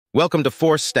Welcome to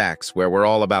Force Stacks, where we're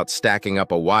all about stacking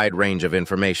up a wide range of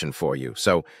information for you.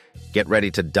 So get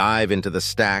ready to dive into the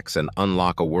stacks and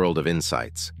unlock a world of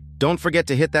insights. Don't forget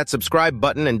to hit that subscribe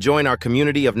button and join our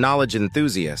community of knowledge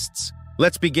enthusiasts.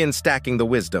 Let's begin stacking the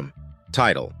wisdom.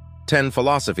 Title: 10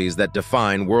 Philosophies that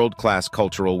Define World-Class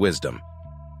Cultural Wisdom.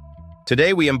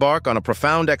 Today we embark on a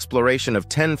profound exploration of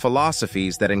 10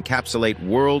 philosophies that encapsulate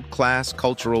world-class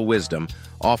cultural wisdom,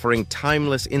 offering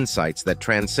timeless insights that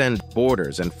transcend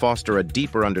borders and foster a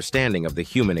deeper understanding of the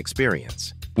human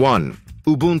experience. 1.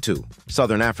 Ubuntu,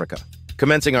 Southern Africa.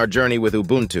 Commencing our journey with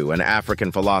Ubuntu, an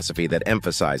African philosophy that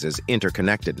emphasizes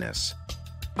interconnectedness.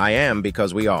 I am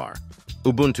because we are.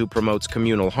 Ubuntu promotes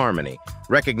communal harmony,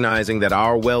 recognizing that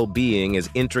our well-being is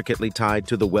intricately tied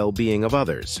to the well-being of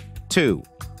others. 2.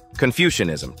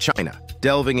 Confucianism, China.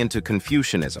 Delving into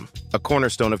Confucianism, a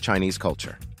cornerstone of Chinese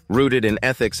culture. Rooted in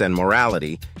ethics and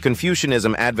morality,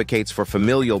 Confucianism advocates for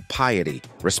familial piety,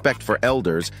 respect for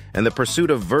elders, and the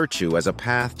pursuit of virtue as a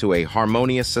path to a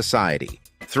harmonious society.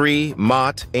 3.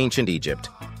 Maat, Ancient Egypt.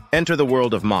 Enter the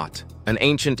world of Maat, an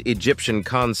ancient Egyptian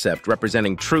concept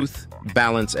representing truth,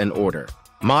 balance, and order.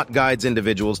 Maat guides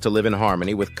individuals to live in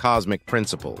harmony with cosmic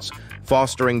principles,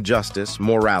 fostering justice,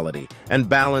 morality, and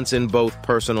balance in both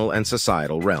personal and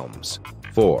societal realms.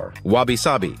 4.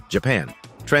 Wabi-sabi, Japan.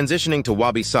 Transitioning to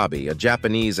wabi-sabi, a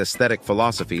Japanese aesthetic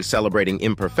philosophy celebrating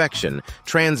imperfection,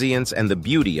 transience, and the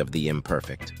beauty of the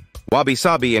imperfect.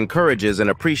 Wabi-sabi encourages an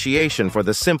appreciation for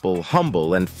the simple,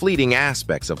 humble, and fleeting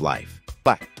aspects of life.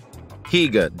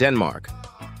 Hygge, Denmark.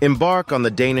 Embark on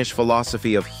the Danish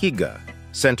philosophy of hygge,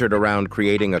 centered around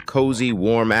creating a cozy,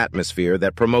 warm atmosphere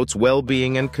that promotes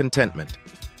well-being and contentment.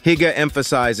 Hygge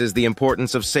emphasizes the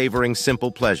importance of savoring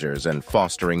simple pleasures and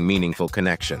fostering meaningful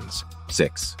connections.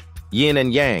 6. Yin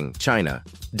and Yang, China.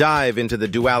 Dive into the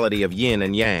duality of yin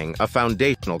and yang, a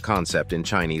foundational concept in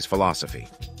Chinese philosophy.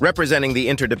 Representing the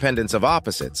interdependence of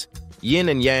opposites, yin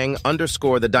and yang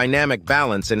underscore the dynamic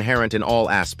balance inherent in all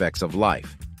aspects of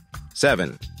life.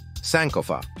 7.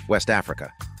 Sankofa, West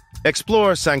Africa.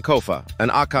 Explore Sankofa, an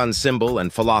Akan symbol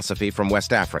and philosophy from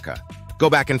West Africa. Go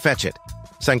back and fetch it.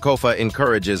 Sankofa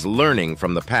encourages learning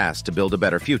from the past to build a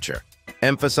better future,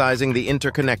 emphasizing the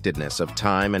interconnectedness of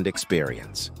time and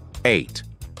experience. 8.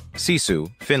 Sisu,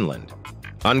 Finland.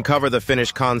 Uncover the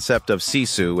Finnish concept of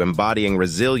sisu, embodying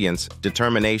resilience,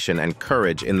 determination, and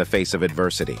courage in the face of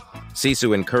adversity.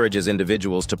 Sisu encourages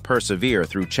individuals to persevere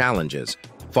through challenges,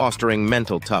 fostering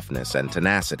mental toughness and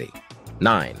tenacity.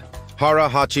 9. Hara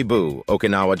Hachibu,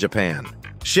 Okinawa, Japan.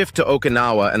 Shift to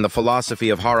Okinawa and the philosophy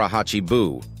of Hara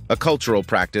Hachibu, a cultural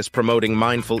practice promoting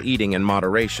mindful eating and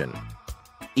moderation.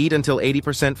 Eat until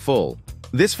 80% full.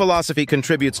 This philosophy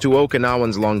contributes to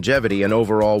Okinawans' longevity and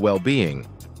overall well-being.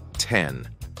 10.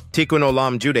 Tikkun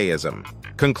Olam, Judaism.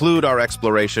 Conclude our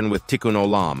exploration with Tikkun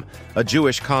Olam, a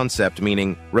Jewish concept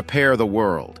meaning repair the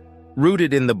world.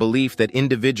 Rooted in the belief that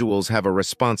individuals have a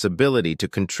responsibility to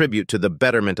contribute to the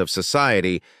betterment of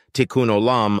society, Tikkun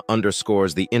Olam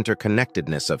underscores the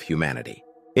interconnectedness of humanity.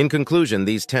 In conclusion,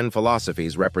 these 10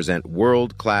 philosophies represent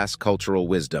world-class cultural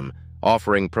wisdom,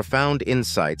 offering profound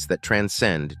insights that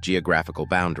transcend geographical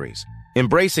boundaries.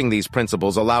 Embracing these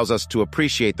principles allows us to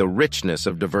appreciate the richness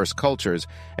of diverse cultures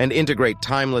and integrate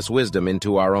timeless wisdom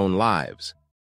into our own lives.